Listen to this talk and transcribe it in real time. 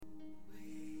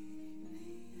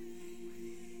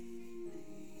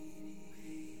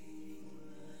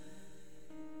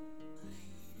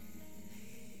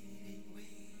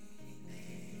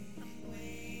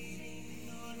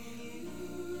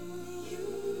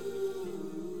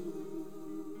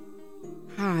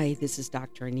Hi, this is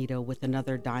Dr. Anita with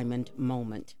another diamond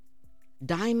moment.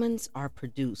 Diamonds are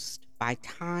produced by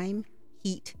time,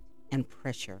 heat, and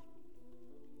pressure.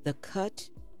 The cut,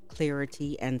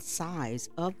 clarity, and size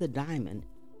of the diamond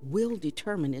will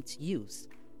determine its use.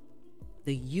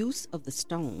 The use of the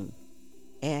stone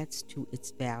adds to its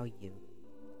value.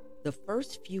 The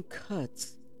first few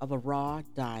cuts of a raw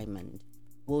diamond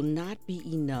will not be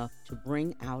enough to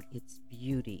bring out its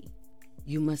beauty.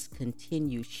 You must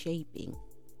continue shaping,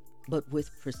 but with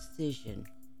precision,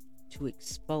 to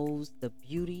expose the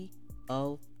beauty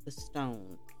of the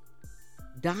stone.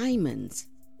 Diamonds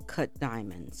cut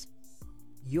diamonds.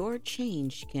 Your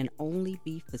change can only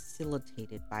be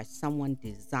facilitated by someone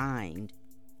designed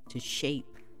to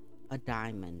shape a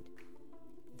diamond.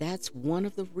 That's one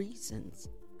of the reasons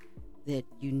that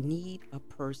you need a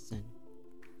person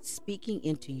speaking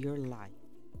into your life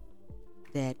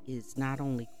that is not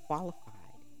only qualified,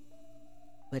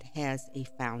 but has a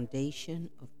foundation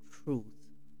of truth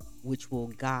which will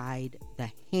guide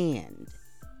the hand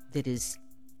that is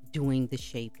doing the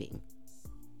shaping.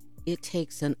 It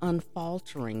takes an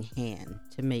unfaltering hand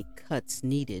to make cuts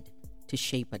needed to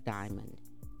shape a diamond.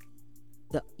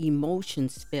 The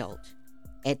emotions felt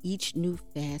at each new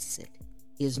facet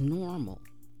is normal.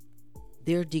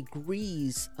 There are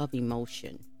degrees of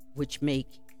emotion which make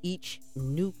each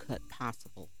new cut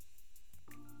possible.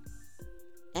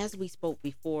 As we spoke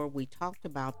before, we talked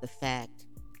about the fact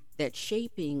that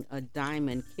shaping a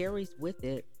diamond carries with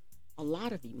it a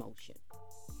lot of emotion.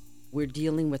 We're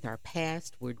dealing with our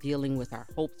past, we're dealing with our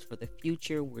hopes for the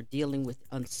future, we're dealing with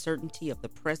uncertainty of the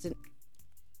present.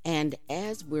 And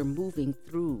as we're moving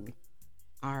through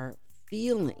our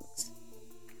feelings,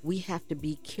 we have to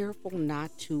be careful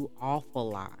not to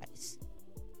awfulize.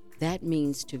 That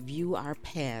means to view our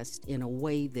past in a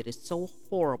way that is so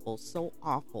horrible, so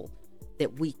awful,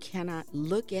 that we cannot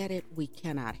look at it, we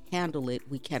cannot handle it,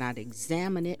 we cannot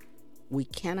examine it, we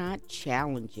cannot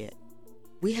challenge it.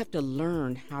 We have to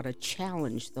learn how to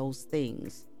challenge those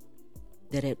things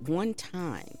that at one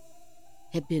time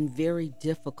had been very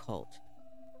difficult,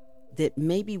 that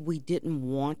maybe we didn't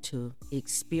want to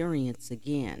experience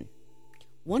again.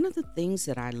 One of the things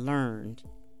that I learned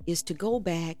is to go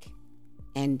back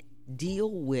and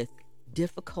deal with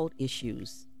difficult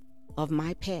issues of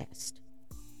my past.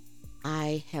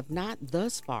 I have not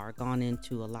thus far gone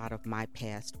into a lot of my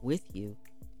past with you,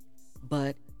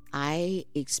 but I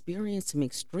experienced some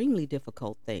extremely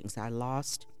difficult things. I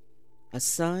lost a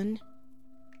son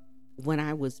when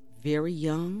I was very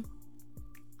young.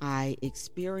 I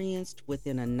experienced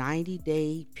within a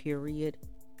 90-day period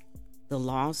the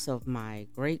loss of my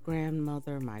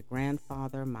great-grandmother, my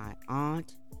grandfather, my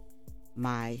aunt,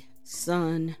 my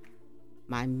son,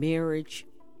 my marriage,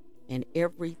 and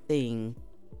everything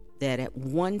that at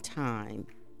one time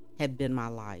had been my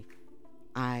life.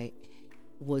 I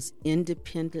was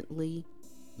independently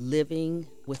living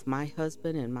with my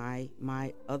husband and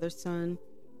my other son.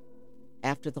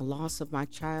 After the loss of my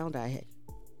child,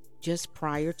 just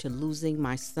prior to losing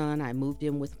my son, I moved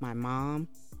in with my mom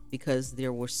because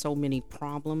there were so many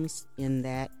problems in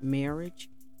that marriage.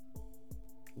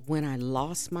 When I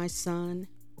lost my son,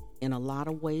 in a lot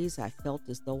of ways, I felt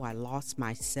as though I lost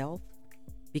myself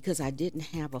because I didn't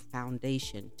have a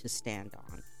foundation to stand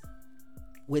on.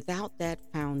 Without that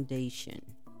foundation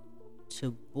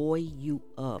to buoy you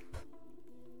up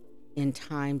in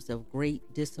times of great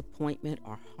disappointment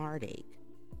or heartache,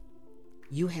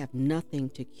 you have nothing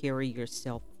to carry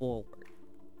yourself forward.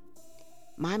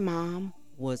 My mom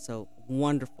was a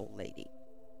wonderful lady,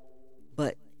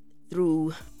 but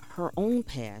through her own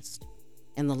past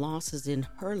and the losses in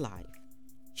her life,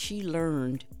 she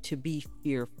learned to be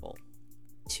fearful,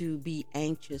 to be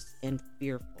anxious and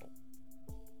fearful.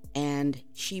 And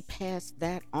she passed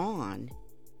that on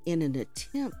in an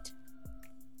attempt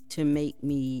to make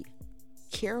me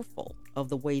careful of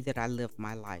the way that I lived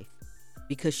my life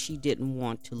because she didn't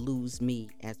want to lose me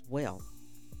as well.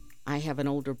 I have an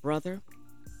older brother.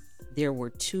 There were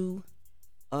two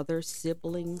other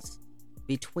siblings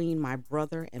between my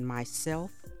brother and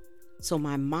myself. So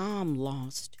my mom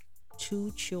lost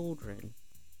two children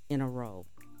in a row.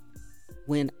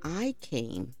 When I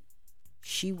came,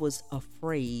 she was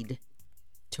afraid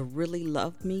to really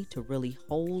love me, to really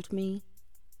hold me,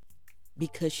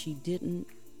 because she didn't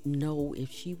know if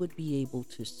she would be able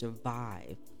to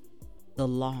survive the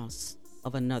loss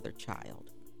of another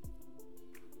child.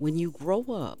 When you grow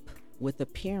up with a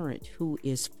parent who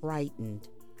is frightened,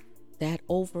 that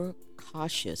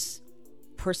overcautious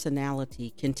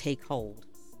personality can take hold.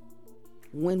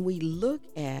 When we look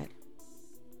at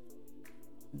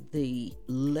the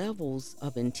levels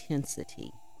of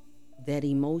intensity that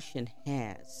emotion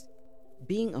has.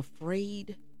 Being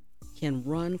afraid can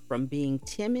run from being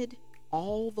timid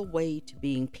all the way to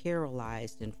being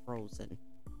paralyzed and frozen.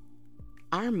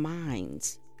 Our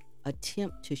minds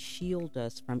attempt to shield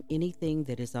us from anything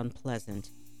that is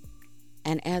unpleasant.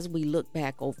 And as we look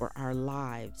back over our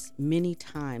lives, many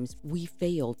times we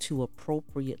fail to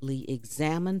appropriately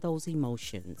examine those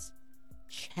emotions,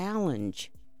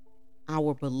 challenge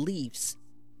our beliefs,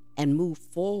 and move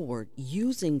forward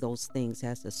using those things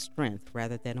as a strength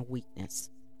rather than a weakness.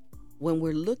 When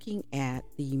we're looking at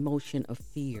the emotion of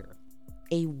fear,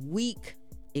 a weak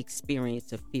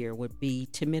experience of fear would be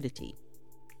timidity,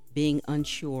 being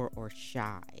unsure or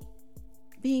shy,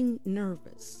 being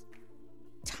nervous,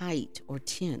 tight or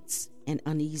tense and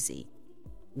uneasy.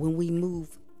 When we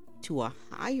move to a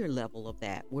higher level of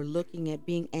that, we're looking at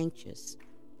being anxious,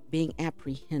 being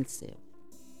apprehensive,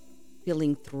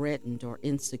 feeling threatened or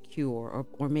insecure,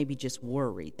 or maybe just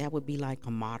worried. That would be like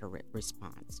a moderate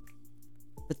response.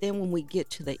 But then when we get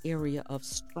to the area of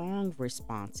strong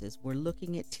responses, we're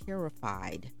looking at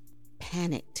terrified,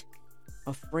 panicked,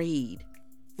 afraid,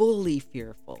 fully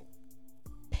fearful,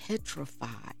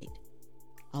 petrified,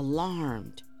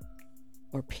 alarmed,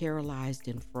 or paralyzed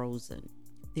and frozen.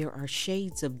 There are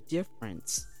shades of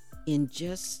difference in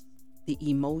just the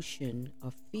emotion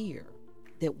of fear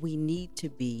that we need to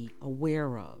be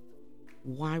aware of.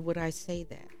 Why would I say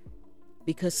that?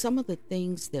 Because some of the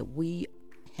things that we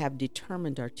have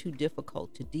determined are too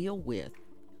difficult to deal with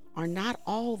are not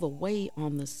all the way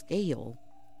on the scale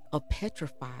of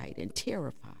petrified and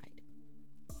terrified.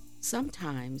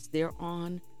 Sometimes they're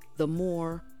on the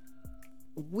more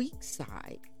weak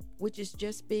side, which is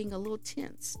just being a little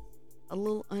tense, a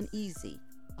little uneasy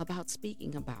about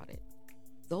speaking about it.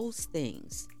 Those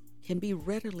things can be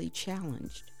readily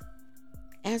challenged.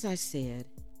 As I said,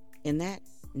 in that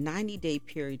 90-day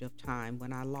period of time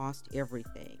when I lost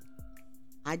everything,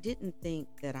 I didn't think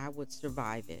that I would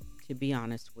survive it, to be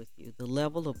honest with you. The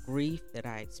level of grief that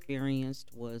I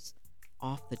experienced was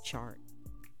off the chart.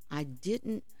 I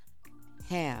didn't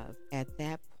have at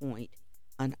that point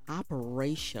an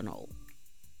operational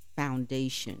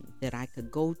foundation that I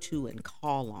could go to and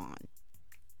call on,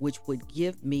 which would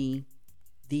give me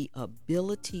the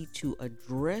ability to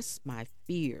address my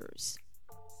fears,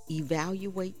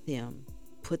 evaluate them,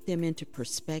 put them into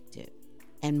perspective,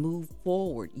 and move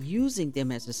forward using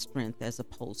them as a strength as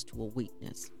opposed to a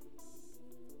weakness.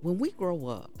 When we grow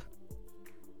up,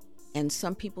 and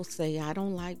some people say, I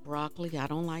don't like broccoli, I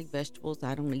don't like vegetables,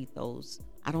 I don't eat those,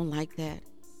 I don't like that.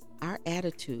 Our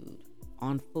attitude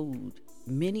on food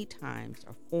many times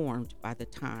are formed by the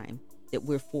time that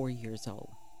we're 4 years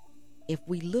old. If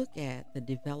we look at the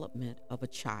development of a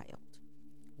child,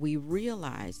 we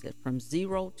realize that from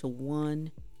 0 to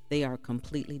 1, they are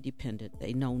completely dependent.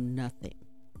 They know nothing.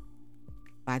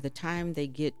 By the time they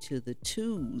get to the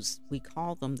 2s, we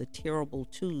call them the terrible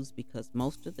 2s because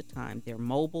most of the time they're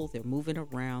mobile, they're moving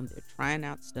around, they're trying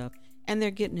out stuff, and they're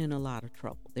getting in a lot of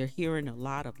trouble. They're hearing a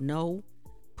lot of no,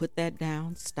 put that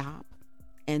down, stop.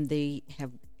 And they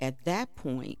have at that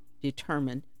point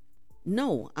determined,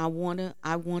 no, I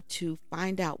want to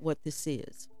find out what this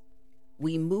is.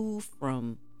 We move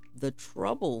from the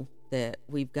trouble that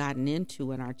we've gotten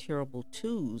into in our terrible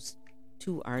 2s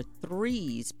to our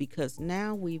 3s because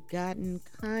now we've gotten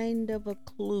kind of a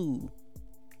clue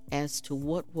as to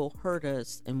what will hurt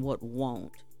us and what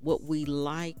won't, what we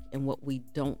like and what we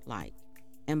don't like.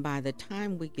 And by the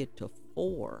time we get to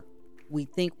 4, we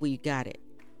think we got it.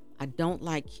 I don't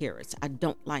like carrots. I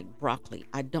don't like broccoli.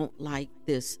 I don't like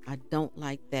this. I don't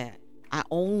like that. I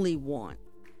only want.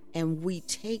 And we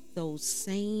take those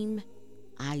same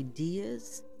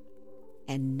ideas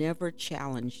and never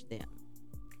challenge them.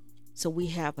 So we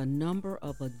have a number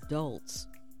of adults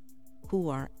who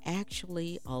are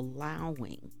actually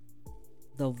allowing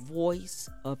the voice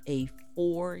of a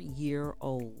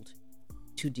 4-year-old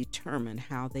to determine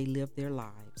how they live their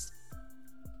lives.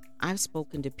 I've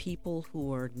spoken to people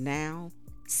who are now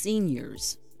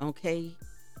seniors,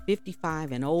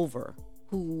 55 and over,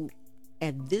 who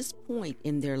at this point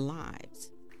in their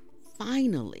lives,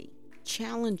 finally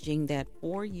challenging that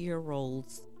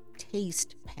 4-year-old's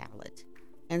taste palette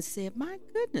and said, my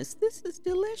goodness, this is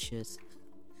delicious.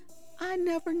 I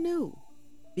never knew,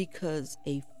 because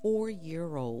a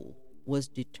 4-year-old was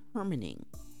determining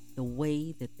the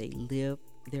way that they live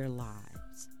their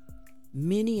lives.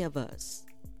 Many of us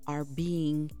are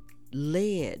being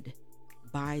led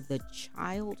by the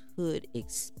childhood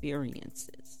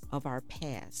experiences of our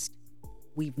past.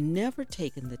 We've never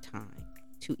taken the time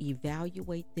to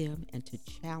evaluate them and to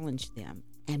challenge them.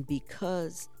 And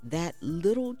because that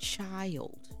little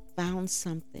child found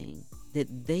something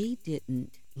that they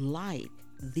didn't like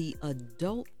the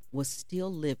adult was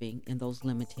still living in those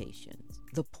limitations.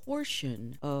 The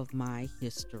portion of my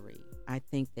history I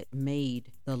think that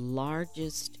made the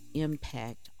largest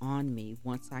impact on me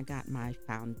once I got my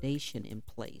foundation in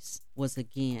place was,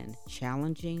 again,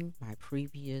 challenging my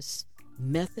previous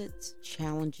methods,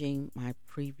 challenging my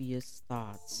previous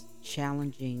thoughts,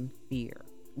 challenging fear.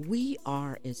 We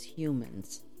are, as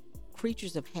humans,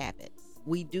 creatures of habit.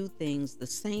 We do things the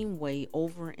same way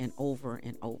over and over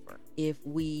and over. If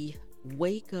we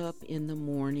wake up in the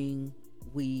morning,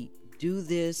 we do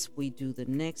this, we do the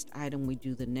next item, we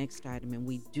do the next item, and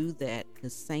we do that the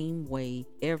same way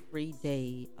every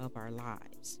day of our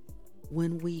lives.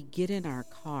 When we get in our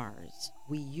cars,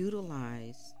 we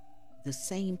utilize the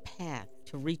same path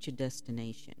to reach a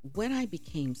destination. When I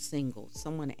became single,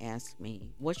 someone asked me,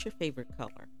 "What's your favorite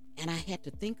color?" And I had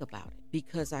to think about it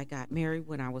because I got married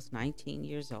when I was 19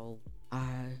 years old.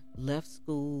 I left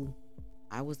school.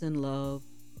 I was in love.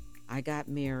 I got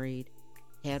married,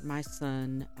 had my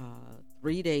son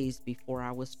 3 days before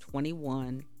I was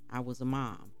 21. I was a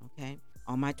mom, okay?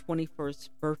 On my 21st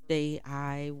birthday,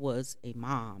 I was a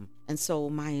mom. And so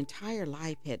my entire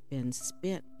life had been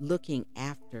spent looking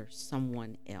after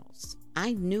someone else.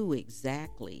 I knew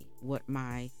exactly what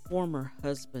my former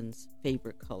husband's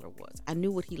favorite color was. I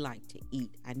knew what he liked to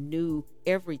eat. I knew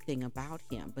everything about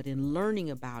him. But in learning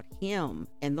about him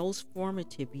and those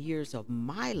formative years of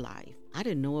my life, I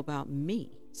didn't know about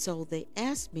me. So they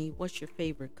asked me, "What's your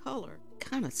favorite color?"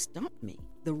 Kind of stumped me.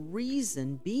 The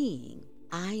reason being,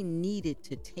 I needed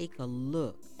to take a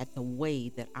look at the way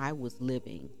that I was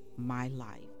living my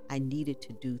life. I needed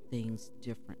to do things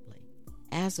differently.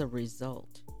 As a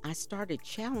result, I started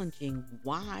challenging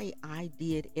why I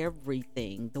did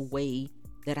everything the way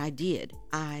that I did.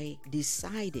 I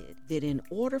decided that in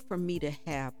order for me to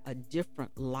have a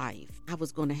different life, I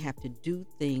was going to have to do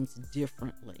things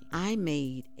differently. I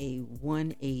made a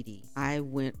 180. I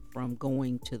went from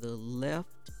going to the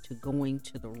left to going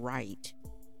to the right,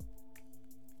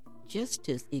 just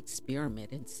to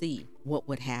experiment and see what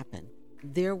would happen.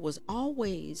 There was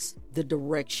always the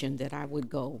direction that I would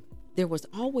go. There was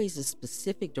always a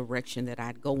specific direction that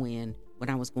I'd go in when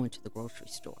I was going to the grocery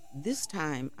store. This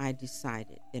time I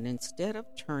decided that instead of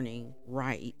turning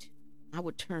right, I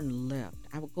would turn left.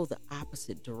 I would go the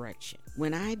opposite direction.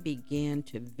 When I began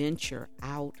to venture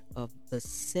out of the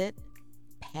set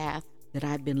path that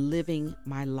I've been living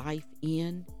my life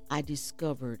in, I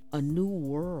discovered a new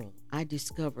world. I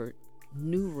discovered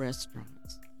new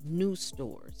restaurants, new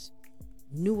stores,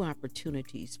 new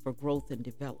opportunities for growth and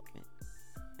development.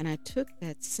 And I took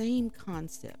that same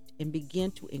concept and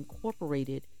began to incorporate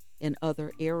it in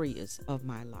other areas of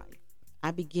my life.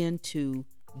 I began to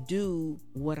do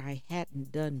what I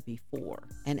hadn't done before.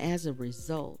 And as a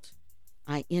result,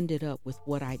 I ended up with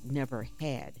what I'd never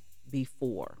had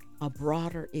before: a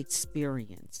broader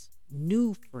experience,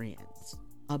 new friends,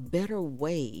 a better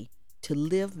way to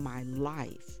live my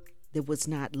life that was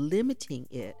not limiting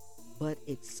it, but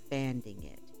expanding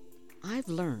it. I've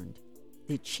learned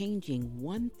that changing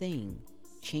one thing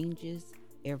changes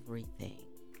everything.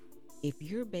 If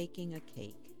you're baking a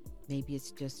cake, maybe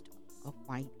it's just a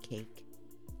white cake,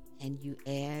 and you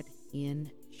add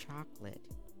in chocolate,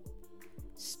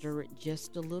 stir it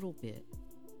just a little bit,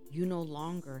 you no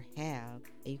longer have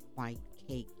a white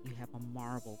cake, you have a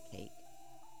marble cake.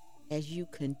 As you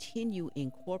continue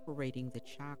incorporating the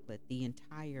chocolate, the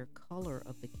entire color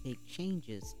of the cake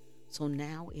changes, so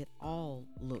now it all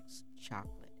looks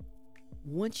chocolate.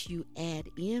 Once you add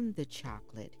in the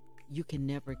chocolate, you can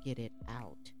never get it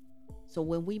out. So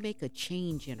when we make a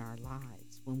change in our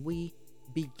lives, when we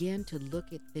begin to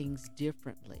look at things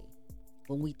differently,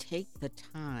 when we take the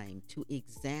time to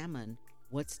examine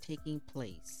what's taking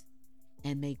place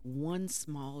and make one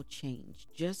small change,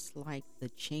 just like the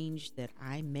change that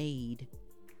I made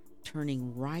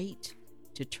turning right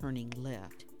to turning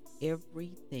left,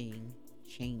 everything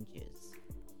changes.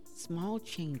 Small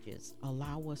changes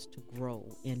allow us to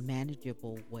grow in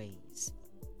manageable ways.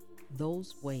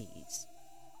 Those ways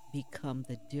become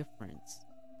the difference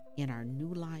in our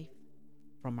new life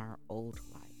from our old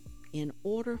life. In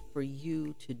order for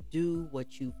you to do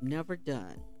what you've never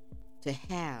done, to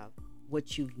have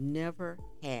what you've never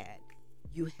had,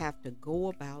 you have to go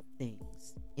about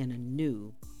things in a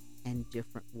new and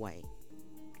different way.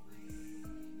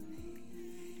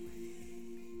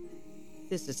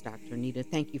 This is Dr. Anita.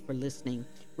 Thank you for listening.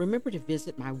 Remember to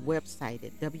visit my website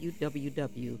at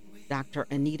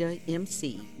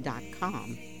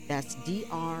www.dranitaMC.com. That's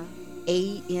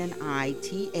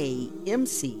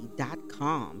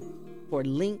DRANITAMC.com for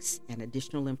links and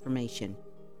additional information.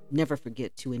 Never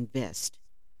forget to invest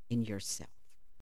in yourself.